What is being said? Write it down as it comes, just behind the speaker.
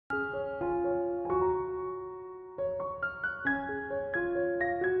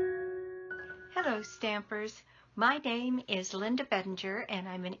Hello Stampers, my name is Linda Bedinger and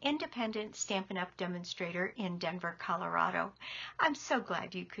I'm an independent Stampin' Up! Demonstrator in Denver, Colorado. I'm so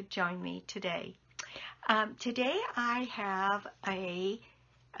glad you could join me today. Today I have a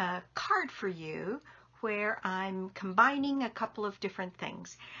card for you where I'm combining a couple of different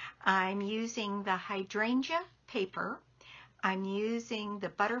things. I'm using the Hydrangea paper, I'm using the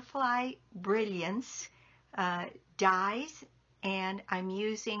Butterfly Brilliance dies, and I'm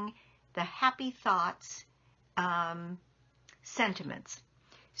using the Happy Thoughts sentiments.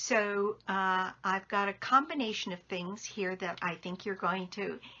 So I've got a combination of things here that I think you're going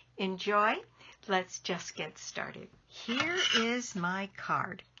to enjoy. Let's just get started. Here is my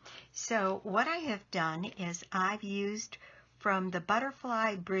card. So what I have done is I've used from the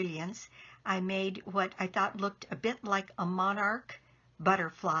Butterfly Brilliance, I made what I thought looked a bit like a monarch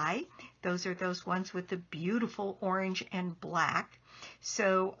butterfly. Those are those ones with the beautiful orange and black.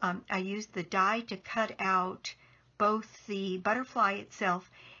 So I used the die to cut out both the butterfly itself,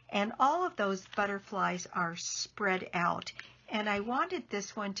 and all of those butterflies are spread out. And I wanted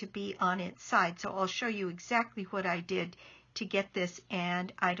this one to be on its side, so I'll show you exactly what I did to get this.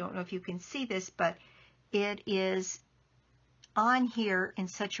 And I don't know if you can see this, but it is on here in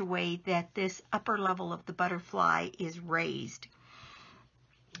such a way that this upper level of the butterfly is raised.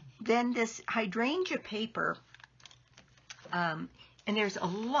 Then this hydrangea paper, and there's a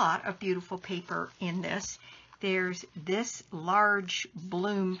lot of beautiful paper in this. There's this large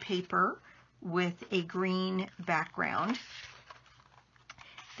bloom paper with a green background.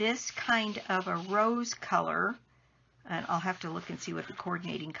 This kind of a rose color, and I'll have to look and see what the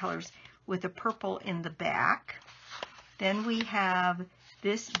coordinating colors, with a purple in the back. Then we have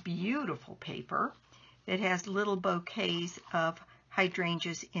this beautiful paper that has little bouquets of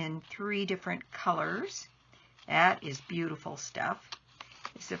hydrangeas in 3 different colors. That is beautiful stuff.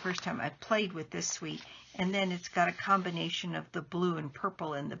 It's the first time I've played with this suite. And then it's got a combination of the blue and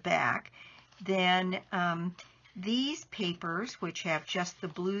purple in the back. Then these papers, which have just the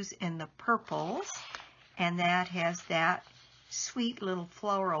blues and the purples, and that has that sweet little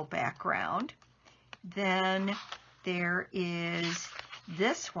floral background. Then there is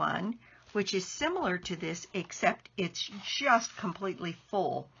this one, which is similar to this, except it's just completely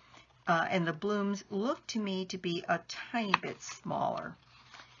full. And the blooms look to me to be a tiny bit smaller.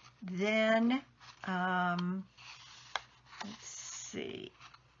 Then, let's see.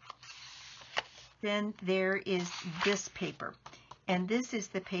 Then there is this paper. And this is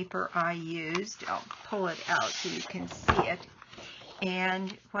the paper I used. I'll pull it out so you can see it.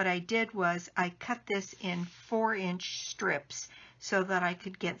 And what I did was I cut this in 4-inch strips so that I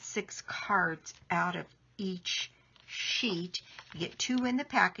could get 6 cards out of each sheet. You get 2 in the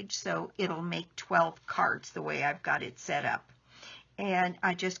package, so it'll make 12 cards the way I've got it set up. And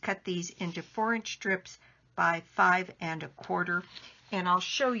I just cut these into 4-inch strips by 5 1/4. And I'll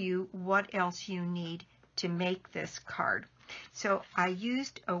show you what else you need to make this card. So I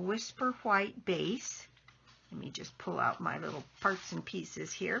used a Whisper White base. Let me just pull out my little parts and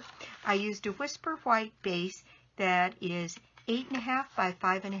pieces here. I used a Whisper White base that is 8.5 by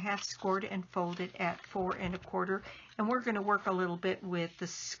 5.5 scored and folded at 4 1/4. And we're going to work a little bit with the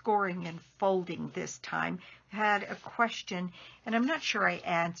scoring and folding this time. I had a question, and I'm not sure I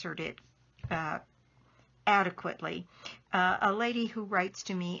answered it adequately. A lady who writes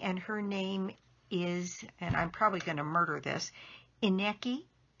to me, and her name is, and I'm probably going to murder this, Ineke,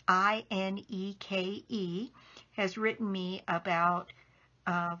 I-N-E-K-E, has written me about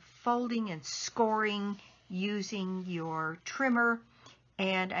folding and scoring using your trimmer,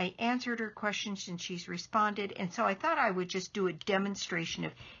 and I answered her questions and she's responded, and so I thought I would just do a demonstration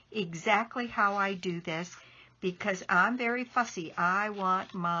of exactly how I do this, because I'm very fussy. I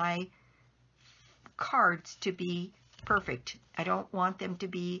want my cards to be perfect. I don't want them to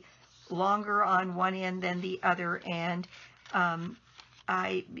be longer on one end than the other, and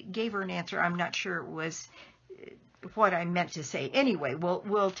I gave her an answer. I'm not sure it was what I meant to say. Anyway,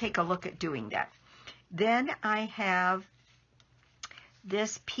 we'll take a look at doing that. Then I have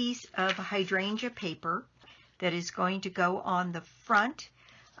this piece of hydrangea paper that is going to go on the front.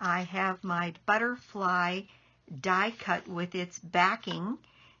 I have my butterfly die cut with its backing,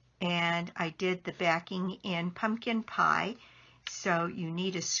 and I did the backing in pumpkin pie. So you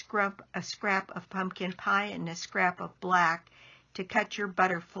need a scrap of pumpkin pie and a scrap of black to cut your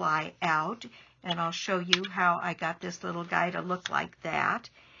butterfly out. And I'll show you how I got this little guy to look like that.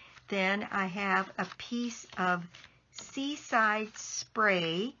 Then I have a piece of Seaside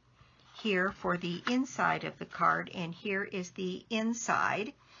Spray here for the inside of the card, and here is the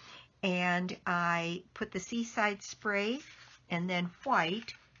inside. And I put the Seaside Spray and then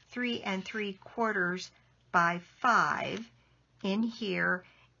white 3 3/4 by 5 in here,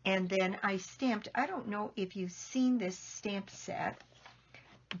 and then I stamped. I don't know if you've seen this stamp set,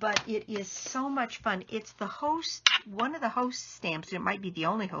 but it is so much fun. It's the host, one of the host stamps, it might be the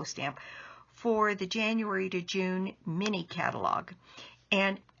only host stamp, for the January to June mini catalog.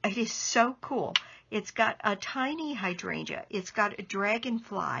 And it is so cool. It's got a tiny hydrangea, it's got a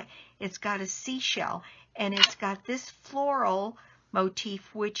dragonfly, it's got a seashell, and it's got this floral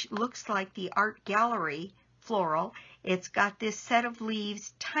motif which looks like the art gallery floral. It's got this set of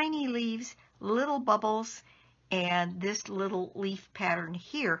leaves, tiny leaves, little bubbles, and this little leaf pattern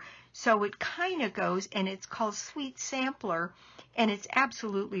here. So it kind of goes, and it's called Sweet Sampler, and it's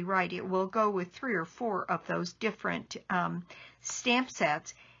absolutely right. It will go with 3 or 4 of those different stamp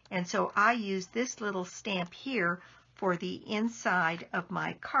sets. And so I use this little stamp here for the inside of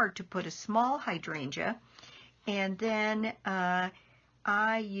my card to put a small hydrangea. And then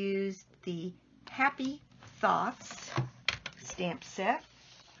I used the Happy Thoughts stamp set.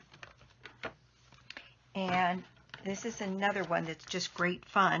 And this is another one that's just great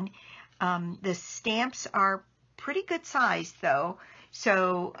fun. The stamps are pretty good size though.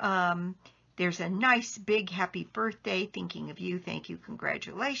 So there's a nice big happy birthday, thinking of you, thank you,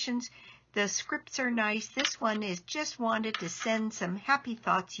 congratulations. The scripts are nice. This one is just wanted to send some happy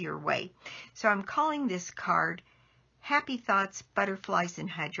thoughts your way. So I'm calling this card Happy Thoughts, Butterflies, and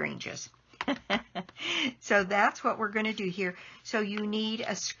Hydrangeas. So that's what we're going to do here. So you need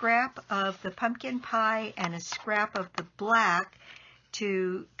a scrap of the pumpkin pie and a scrap of the black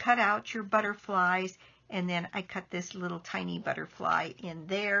to cut out your butterflies. And then I cut this little tiny butterfly in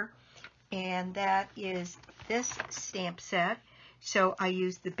there. And that is this stamp set. So I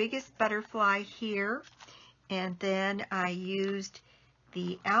used the biggest butterfly here, and then I used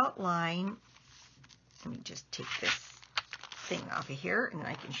the outline. Let me just take this thing off of here and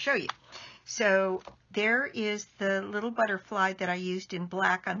I can show you. So there is the little butterfly that I used in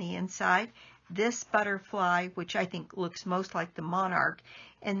black on the inside. This butterfly, which I think looks most like the monarch,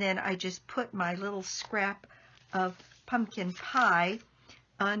 and then I just put my little scrap of pumpkin pie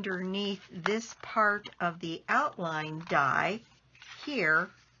underneath this part of the outline die here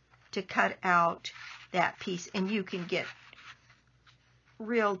to cut out that piece. And you can get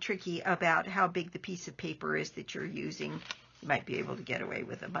real tricky about how big the piece of paper is that you're using. You might be able to get away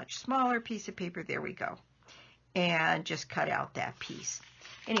with a much smaller piece of paper. There we go. And just cut out that piece.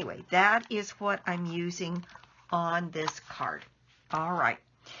 Anyway, that is what I'm using on this card. All right.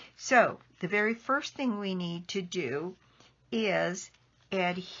 So the very first thing we need to do is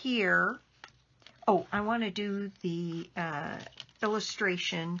adhere. Oh, I want to do the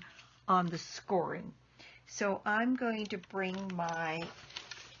illustration on the scoring. So I'm going to bring my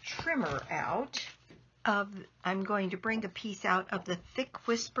trimmer out. I'm going to bring a piece out of the thick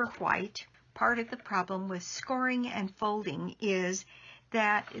Whisper White. Part of the problem with scoring and folding is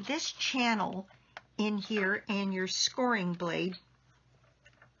that this channel in here and your scoring blade,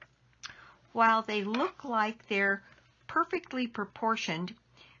 while they look like they're perfectly proportioned,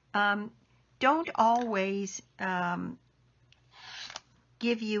 don't always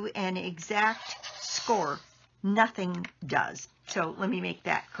give you an exact score. Nothing does. So let me make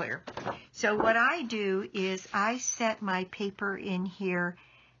that clear. So what I do is I set my paper in here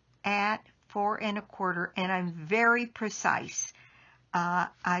at 4 1/4, and I'm very precise.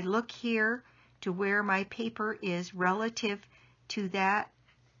 I look here to where my paper is relative to that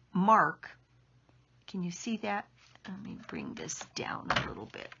mark. Can you see that? Let me bring this down a little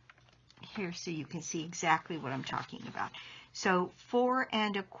bit here so you can see exactly what I'm talking about. So 4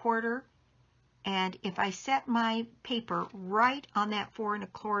 1/4, and if I set my paper right on that 4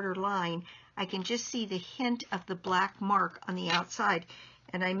 1/4 line, I can just see the hint of the black mark on the outside,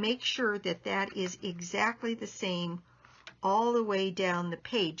 and I make sure that that is exactly the same all the way down the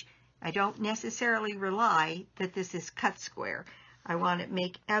page. I don't necessarily rely that this is cut square. I want to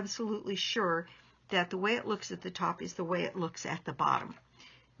make absolutely sure that the way it looks at the top is the way it looks at the bottom.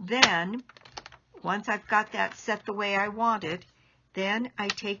 Then, once I've got that set the way I want it, then I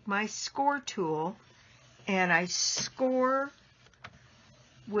take my score tool and I score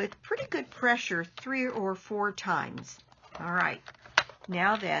with pretty good pressure 3 or 4 times. All right,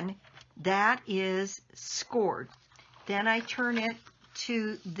 now then, that is scored. Then I turn it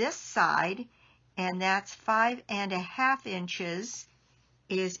to this side, and that's 5 1/2 inches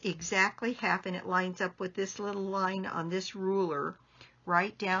is exactly half, and it lines up with this little line on this ruler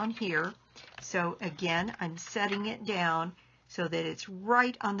right down here. So again, I'm setting it down so that it's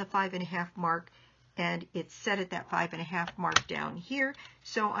right on the 5 1/2 mark, and it's set at that 5 1/2 mark down here,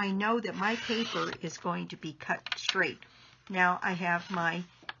 so I know that my paper is going to be cut straight. Now I have my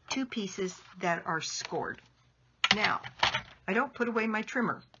 2 pieces that are scored. Now, I don't put away my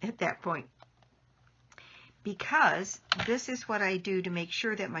trimmer at that point, because this is what I do to make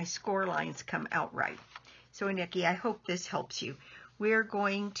sure that my score lines come out right. So Nikki, I hope this helps you. We're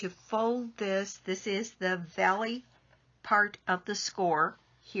going to fold this. This is the valley part of the score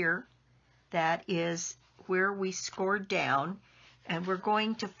here. That is where we scored down, and we're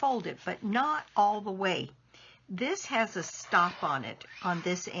going to fold it, but not all the way. This has a stop on it on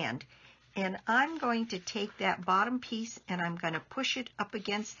this end, and I'm going to take that bottom piece and I'm going to push it up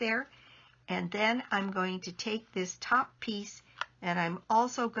against there, and then I'm going to take this top piece and I'm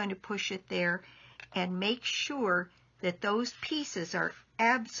also going to push it there and make sure that those pieces are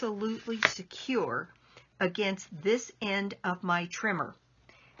absolutely secure against this end of my trimmer.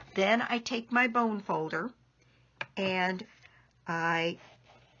 Then I take my bone folder and I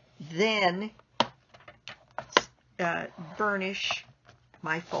then burnish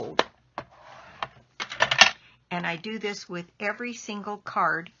my fold. And I do this with every single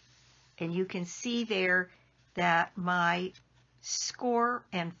card, and you can see there that my score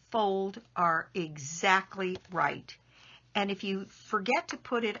and fold are exactly right. And if you forget to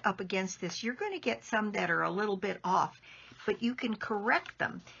put it up against this, you're going to get some that are a little bit off, but you can correct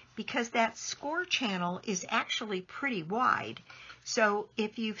them because that score channel is actually pretty wide. So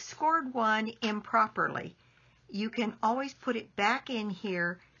if you've scored one improperly, you can always put it back in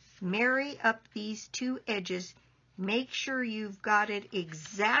here, marry up these 2 edges, make sure you've got it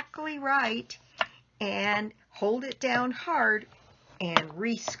exactly right, and hold it down hard and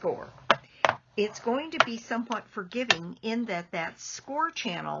rescore. It's going to be somewhat forgiving in that that score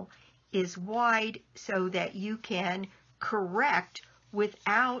channel is wide so that you can correct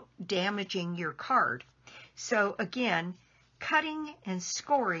without damaging your card. So again, cutting and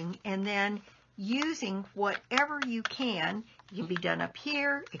scoring and then using whatever you can. It can be done up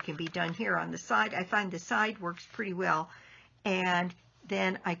here, it can be done here on the side. I find the side works pretty well. And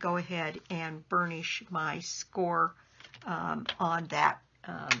then I go ahead and burnish my score on that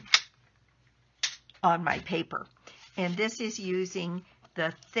on my paper. And this is using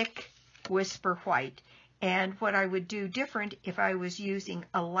the thick Whisper White. And what I would do different if I was using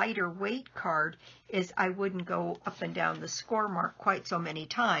a lighter weight card is I wouldn't go up and down the score mark quite so many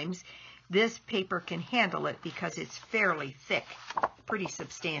times. This paper can handle it because it's fairly thick, pretty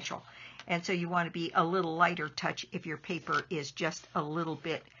substantial. And so you want to be a little lighter touch if your paper is just a little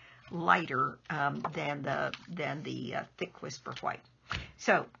bit lighter than the thick Whisper White.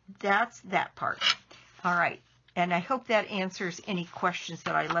 So that's that part. All right. And I hope that answers any questions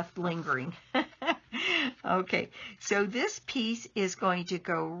that I left lingering. Okay, so this piece is going to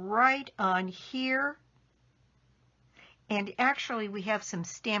go right on here. And actually, we have some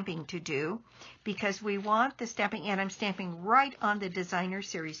stamping to do because we want the stamping, and I'm stamping right on the designer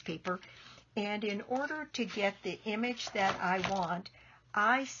series paper. And in order to get the image that I want,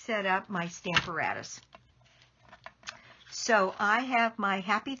 I set up my Stamparatus. So I have my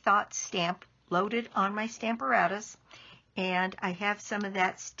Happy Thoughts stamp loaded on my Stamparatus, and I have some of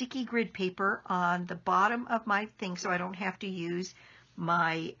that sticky grid paper on the bottom of my thing so I don't have to use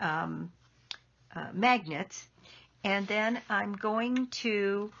my magnets. And then I'm going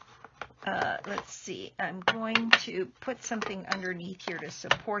to, let's see, I'm going to put something underneath here to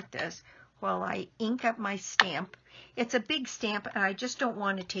support this while I ink up my stamp. It's a big stamp, and I just don't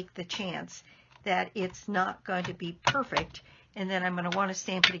want to take the chance that it's not going to be perfect, and then I'm going to want to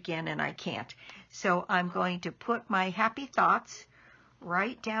stamp it again, and I can't. So I'm going to put my Happy Thoughts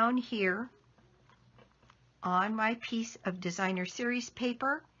right down here on my piece of designer series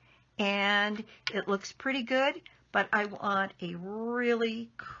paper, and it looks pretty good, but I want a really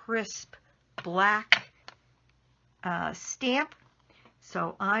crisp black stamp.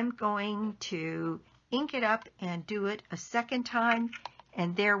 So I'm going to ink it up and do it a second time,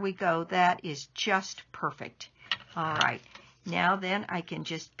 and there we go. That is just perfect. All right. Now then I can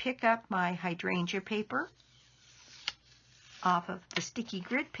just pick up my Hydrangea paper off of the sticky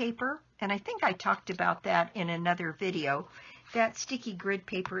grid paper, and I think I talked about that in another video. That sticky grid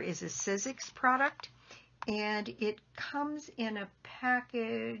paper is a Sizzix product, and it comes in a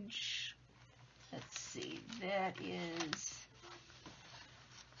package. Let's see, that is,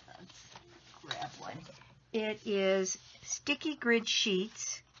 let's grab one. It is sticky grid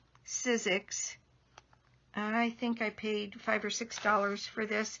sheets, Sizzix. I think I paid $5 or $6 for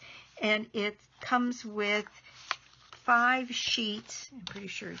this, and it comes with 5 sheets. I'm pretty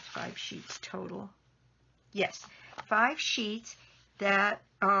sure it's 5 sheets total. Yes, 5 sheets that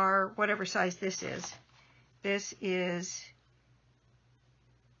are whatever size this is. This is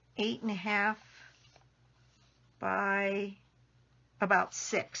 8.5 by about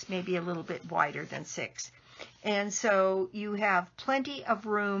 6, maybe a little bit wider than 6. And so you have plenty of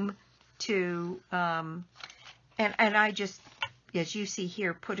room to, and I just, as you see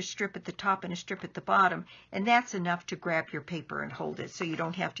here, put a strip at the top and a strip at the bottom, and that's enough to grab your paper and hold it, so you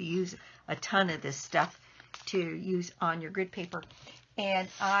don't have to use a ton of this stuff to use on your grid paper. And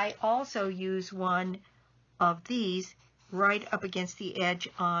I also use one of these right up against the edge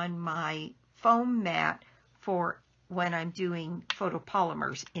on my foam mat for when I'm doing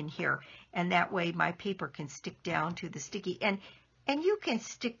photopolymers in here, and that way my paper can stick down to the sticky. And you can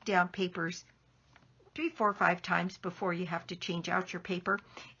stick down papers 3, 4, 5 times before you have to change out your paper.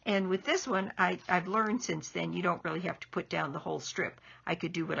 And with this one, I've learned since then you don't really have to put down the whole strip. I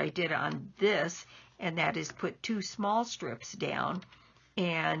could do what I did on this, and that is put 2 small strips down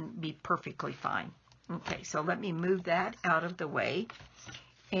and be perfectly fine. Okay, so let me move that out of the way,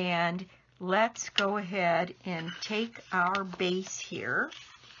 and let's go ahead and take our base here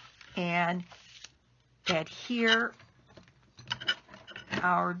and adhere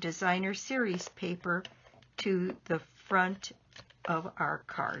our designer series paper to the front of our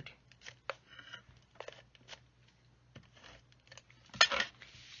card.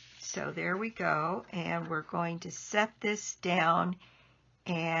 So there we go, and we're going to set this down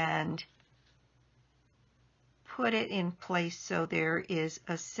and put it in place so there is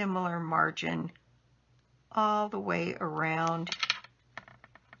a similar margin all the way around,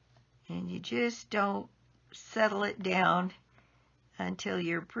 and you just don't settle it down until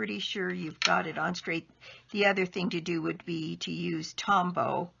you're pretty sure you've got it on straight. The other thing to do would be to use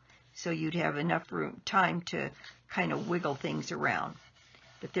Tombow, so you'd have enough time to kind of wiggle things around.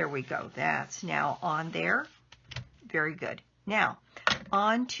 But there we go. That's now on there. Very good. Now,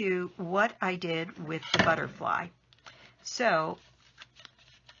 on to what I did with the butterfly. So,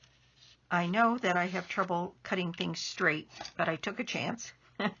 I know that I have trouble cutting things straight, but I took a chance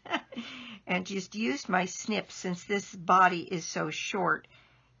and just used my snips since this body is so short.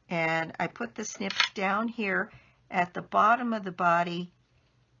 And I put the snips down here at the bottom of the body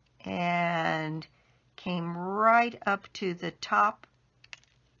and came right up to the top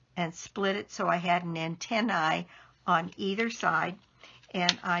and split it so I had an antennae on either side.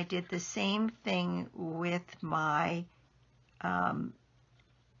 And I did the same thing with my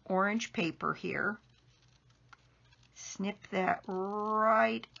orange paper here. Snip that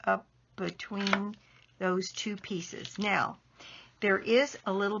right up between those 2 pieces. Now, there is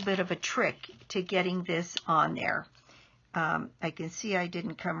a little bit of a trick to getting this on there. I can see I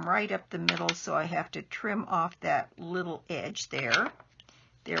didn't come right up the middle, so I have to trim off that little edge there.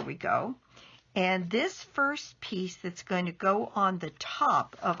 There we go. And this first piece that's going to go on the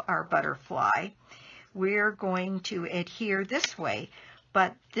top of our butterfly, we're going to adhere this way.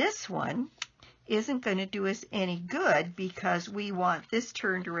 But this one isn't going to do us any good because we want this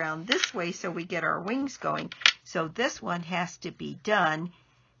turned around this way so we get our wings going. So this one has to be done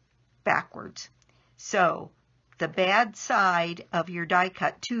backwards. So the bad side of your die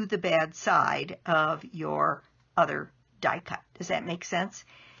cut to the bad side of your other die cut. Does that make sense?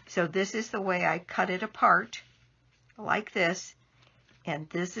 So this is the way I cut it apart, like this, and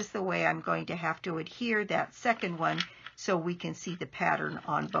this is the way I'm going to have to adhere that second one so we can see the pattern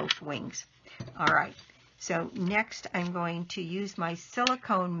on both wings. All right, so next I'm going to use my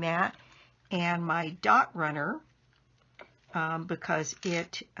silicone mat and my dot runner because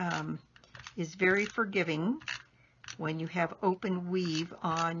it is very forgiving when you have open weave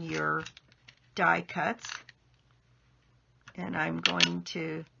on your die cuts. And I'm going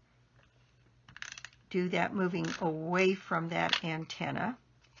to do that moving away from that antenna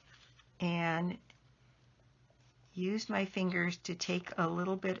and use my fingers to take a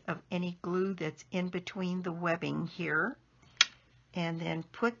little bit of any glue that's in between the webbing here, and then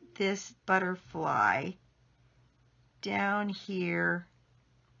put this butterfly down here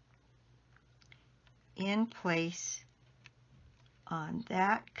in place on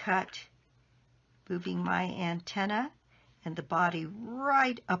that cut, moving my antenna and the body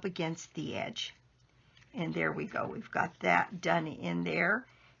right up against the edge. And there we go. We've got that done in there.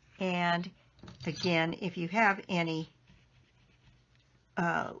 And again, if you have any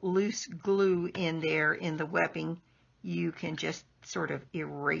loose glue in there in the webbing, you can just sort of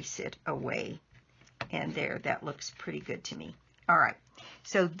erase it away. And there, that looks pretty good to me. All right,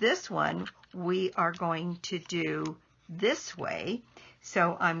 so this one we are going to do this way.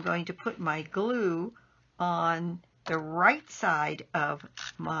 So I'm going to put my glue on the right side of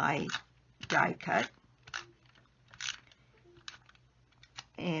my die cut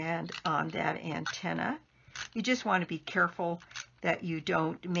and on that antenna. You just want to be careful that you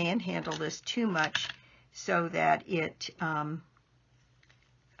don't manhandle this too much so that it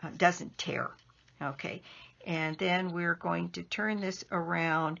doesn't tear. Okay, and then we're going to turn this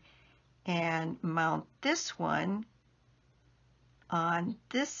around and mount this one on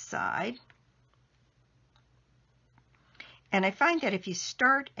this side. And I find that if you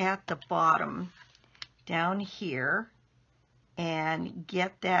start at the bottom down here and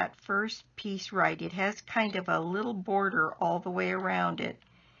get that first piece right, it has kind of a little border all the way around it.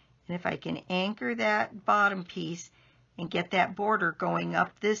 And if I can anchor that bottom piece and get that border going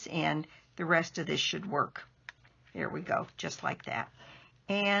up this end, the rest of this should work. There we go, just like that.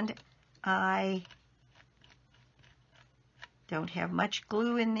 And I don't have much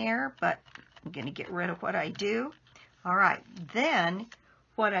glue in there, but I'm going to get rid of what I do. All right, then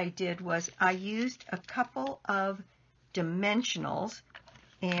what I did was I used a couple of dimensionals,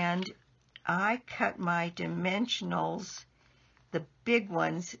 and I cut my dimensionals, the big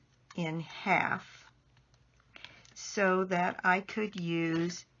ones, in half so that I could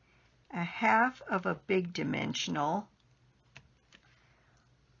use a half of a big dimensional.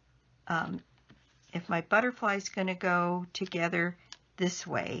 If my butterfly is going to go together this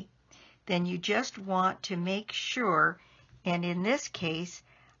way, then you just want to make sure, and in this case,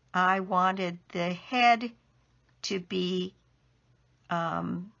 I wanted the head to be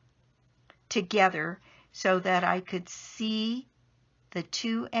together so that I could see the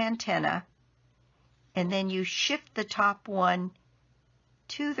two antennae, and then you shift the top one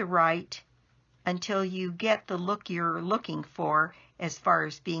to the right until you get the look you're looking for as far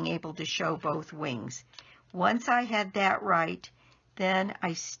as being able to show both wings. Once I had that right, then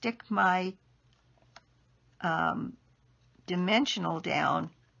I stick my dimensional down,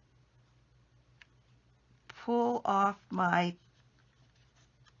 pull off my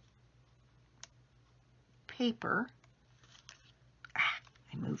paper.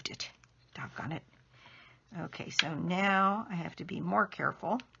 I moved it. Doggone it. Okay, so now I have to be more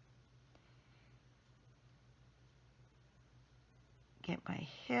careful. Get my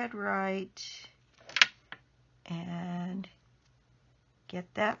head right and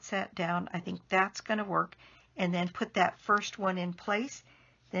get that set down. I think that's going to work. And then put that first one in place.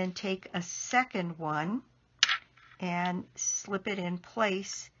 Then take a second one and slip it in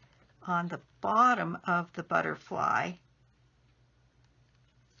place on the bottom of the butterfly.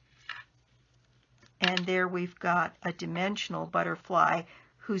 And there we've got a dimensional butterfly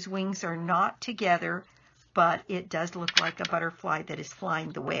whose wings are not together, but it does look like a butterfly that is flying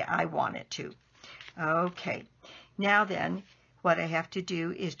the way I want it to. Okay, now then, what I have to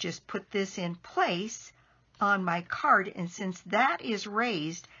do is just put this in place on my card, and since that is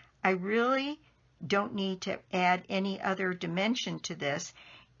raised, I really don't need to add any other dimension to this,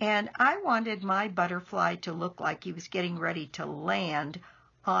 and I wanted my butterfly to look like he was getting ready to land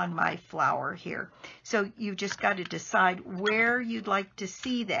on my flower here. So you just got to decide where you'd like to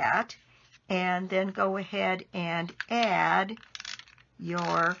see that, and then go ahead and add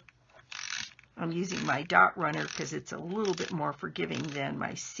your, I'm using my dot runner because it's a little bit more forgiving than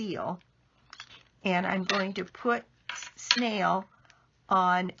my seal, and I'm going to put snail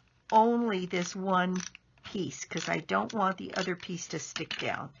on only this one piece because I don't want the other piece to stick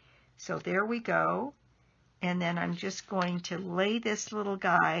down. So there we go. And then I'm just going to lay this little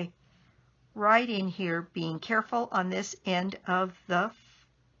guy right in here, being careful on this end of the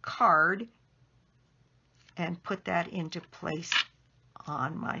card, and put that into place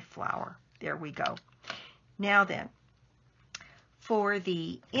on my flower. There we go. Now then, for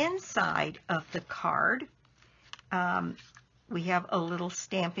the inside of the card, we have a little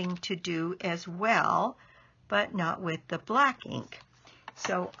stamping to do as well, but not with the black ink.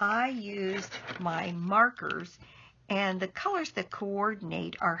 So I used my markers, and the colors that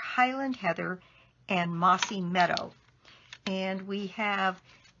coordinate are Highland Heather and Mossy Meadow. And we have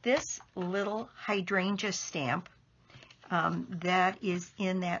this little Hydrangea stamp that is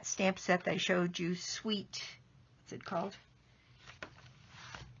in that stamp set that I showed you, Sweet, what's it called?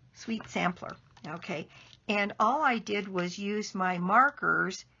 Sweet Sampler. Okay, and all I did was use my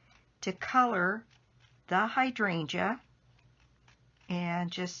markers to color the hydrangea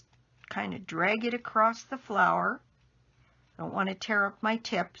and just kind of drag it across the flower. I don't want to tear up my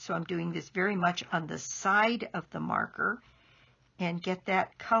tip, so I'm doing this very much on the side of the marker, and get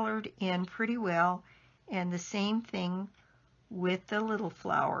that colored in pretty well. And the same thing with the little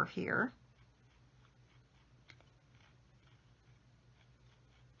flower here.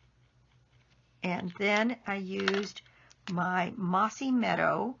 And then I used my Mossy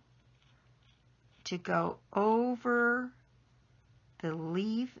Meadow to go over the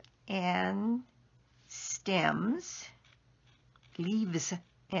leaf and stems, leaves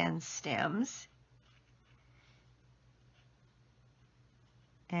and stems,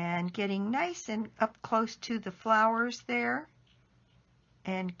 and getting nice and up close to the flowers there,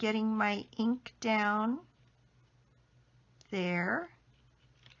 and getting my ink down there.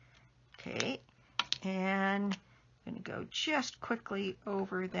 Okay, and I'm going to go just quickly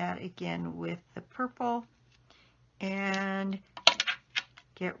over that again with the purple and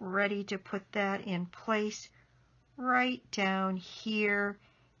get ready to put that in place right down here,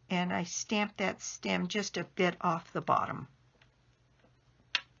 and I stamp that stem just a bit off the bottom.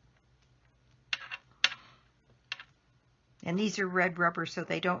 And these are red rubber, so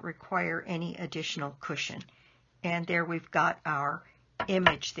they don't require any additional cushion. And there we've got our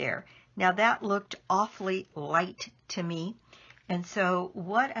image there. Now that looked awfully light to me, and so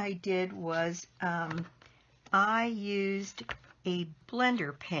what I did was I used a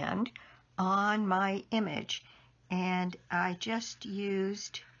blender pen on my image, and I just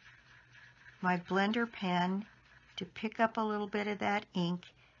used my blender pen to pick up a little bit of that ink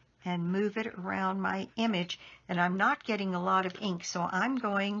and move it around my image. And I'm not getting a lot of ink, so I'm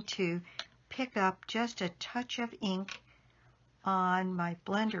going to pick up just a touch of ink on my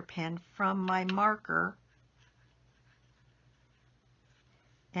blender pen from my marker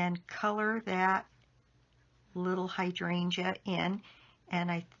and color that little hydrangea in.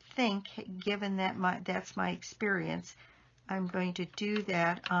 And I think, given that that's my experience, I'm going to do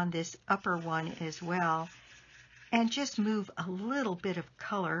that on this upper one as well, and just move a little bit of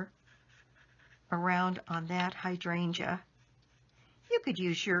color around on that hydrangea. You could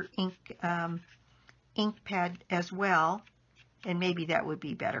use your ink pad as well, and maybe that would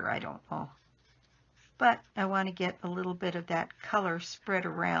be better, I don't know. But I want to get a little bit of that color spread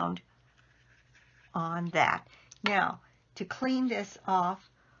around on that. Now, to clean this off,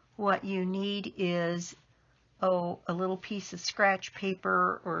 what you need is a little piece of scratch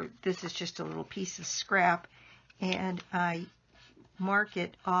paper, or this is just a little piece of scrap, and I mark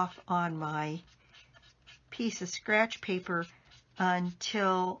it off on my piece of scratch paper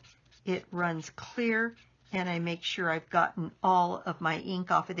until it runs clear, and I make sure I've gotten all of my ink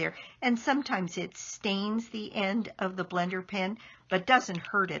off of there. And sometimes it stains the end of the blender pen, but doesn't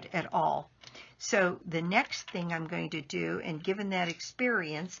hurt it at all. So the next thing I'm going to do, and given that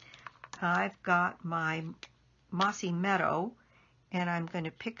experience, I've got my Mossy Meadow, and I'm going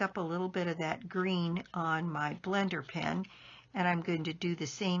to pick up a little bit of that green on my blender pen, and I'm going to do the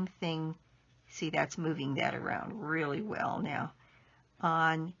same thing. See, that's moving that around really well now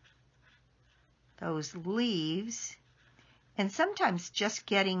on those leaves. And sometimes just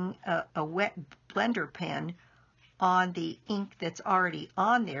getting a wet blender pen on the ink that's already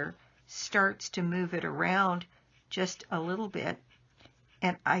on there starts to move it around just a little bit.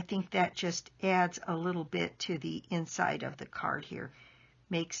 And I think that just adds a little bit to the inside of the card here.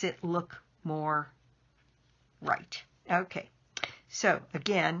 Makes it look more right. Okay, so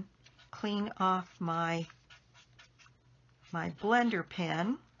again, clean off my blender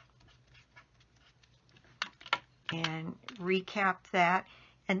pen and recap that.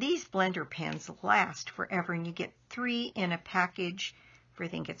 And these blender pens last forever, and you get 3 in a package for, I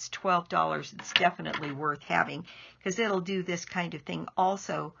think it's $12. It's definitely worth having, because it'll do this kind of thing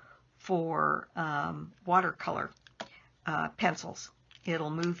also for watercolor pencils. It'll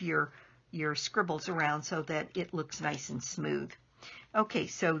move your scribbles around so that it looks nice and smooth. Okay,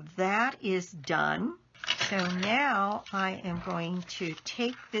 so that is done. So now I am going to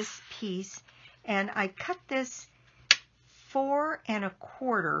take this piece, and I cut this 4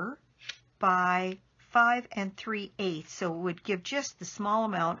 1/4 by 5 3/8, so it would give just the small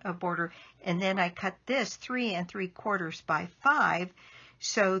amount of border. And then I cut this 3 3/4 by 5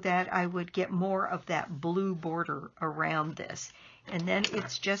 so that I would get more of that blue border around this. And then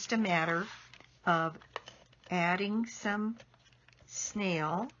it's just a matter of adding some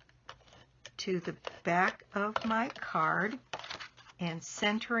snail to the back of my card and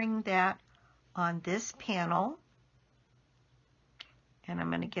centering that on this panel. And I'm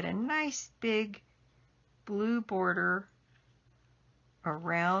going to get a nice big blue border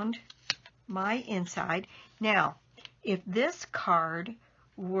around my inside. Now, if this card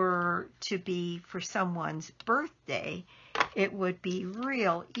were to be for someone's birthday, it would be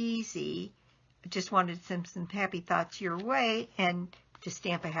real easy. I just wanted some happy thoughts your way, and to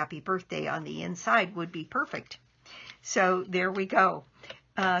stamp a happy birthday on the inside would be perfect. So there we go.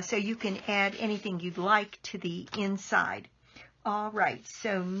 So you can add anything you'd like to the inside. All right,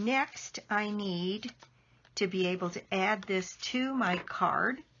 so next I need to be able to add this to my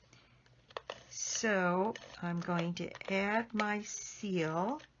card. So I'm going to add my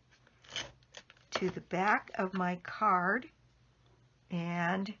seal to the back of my card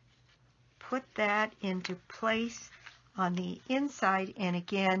and put that into place on the inside. And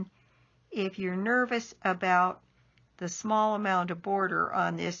again, if you're nervous about the small amount of border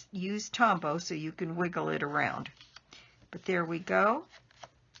on this, use Tombow so you can wiggle it around. But there we go.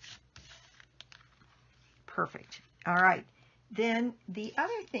 Perfect. All right. Then the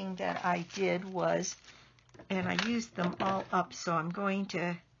other thing that I did was, and I used them all up, so I'm going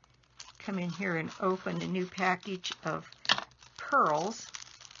to come in here and open a new package of pearls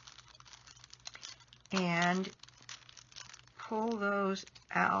and pull those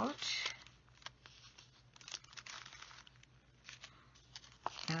out.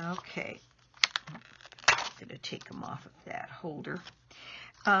 Okay, I'm going to take them off of that holder.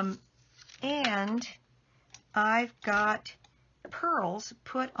 And I've got pearls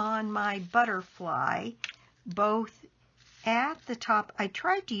put on my butterfly, both at the top. I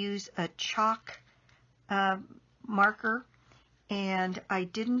tried to use a chalk marker, and I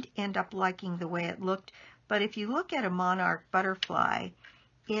didn't end up liking the way it looked. But if you look at a monarch butterfly,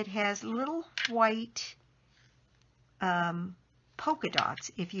 it has little white polka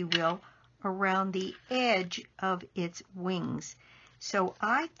dots, if you will, around the edge of its wings. So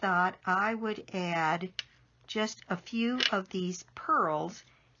I thought I would add just a few of these pearls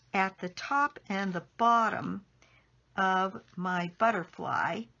at the top and the bottom of my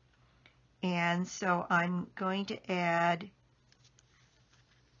butterfly. And so I'm going to add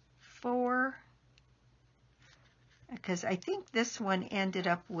 4, because I think this one ended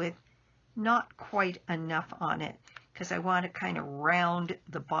up with not quite enough on it, because I want to kind of round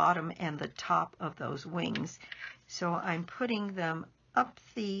the bottom and the top of those wings. So I'm putting them up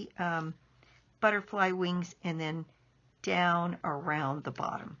the butterfly wings and then down around the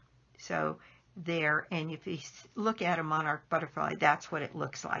bottom. So there, and if you look at a monarch butterfly, that's what it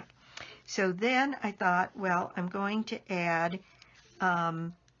looks like. So then I thought, well, I'm going to add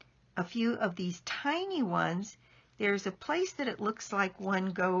a few of these tiny ones. There's a place that it looks like one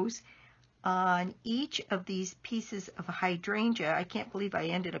goes on each of these pieces of hydrangea. I can't believe I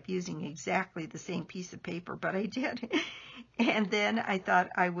ended up using exactly the same piece of paper, but I did. And then I thought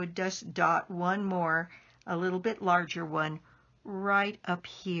I would just dot one more, a little bit larger one, right up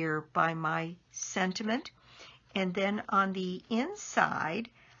here by my sentiment. And then on the inside,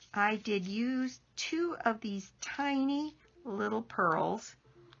 I did use 2 of these tiny little pearls,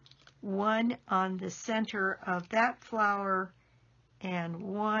 one on the center of that flower and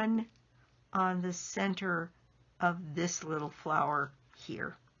one on the center of this little flower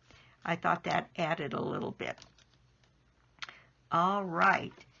here. I thought that added a little bit. All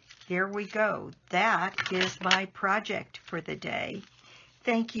right, there we go. That is my project for the day.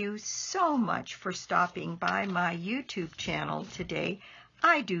 Thank you so much for stopping by my YouTube channel today.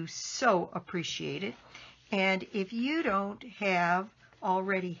 I do so appreciate it. And if you don't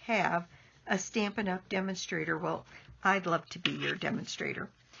already have a Stampin' Up! Demonstrator, well, I'd love to be your demonstrator.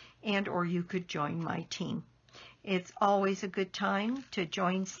 And or you could join my team. It's always a good time to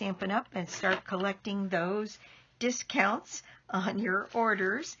join Stampin' Up! And start collecting those discounts on your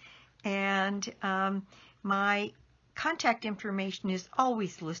orders. And my contact information is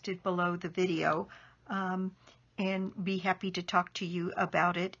always listed below the video, and be happy to talk to you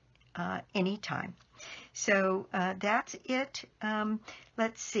about it anytime. So that's it.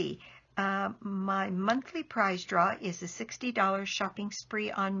 Let's see. My monthly prize draw is a $60 shopping spree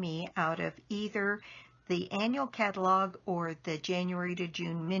on me out of either the annual catalog or the January to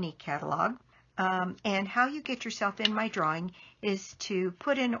June mini catalog. And how you get yourself in my drawing is to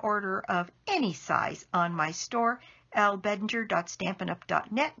put an order of any size on my store,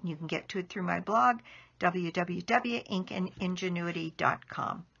 lbedinger.stampinup.net. You can get to it through my blog,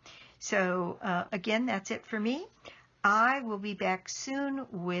 www.inkandingenuity.com. So again, that's it for me. I will be back soon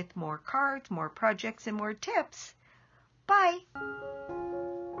with more cards, more projects, and more tips. Bye!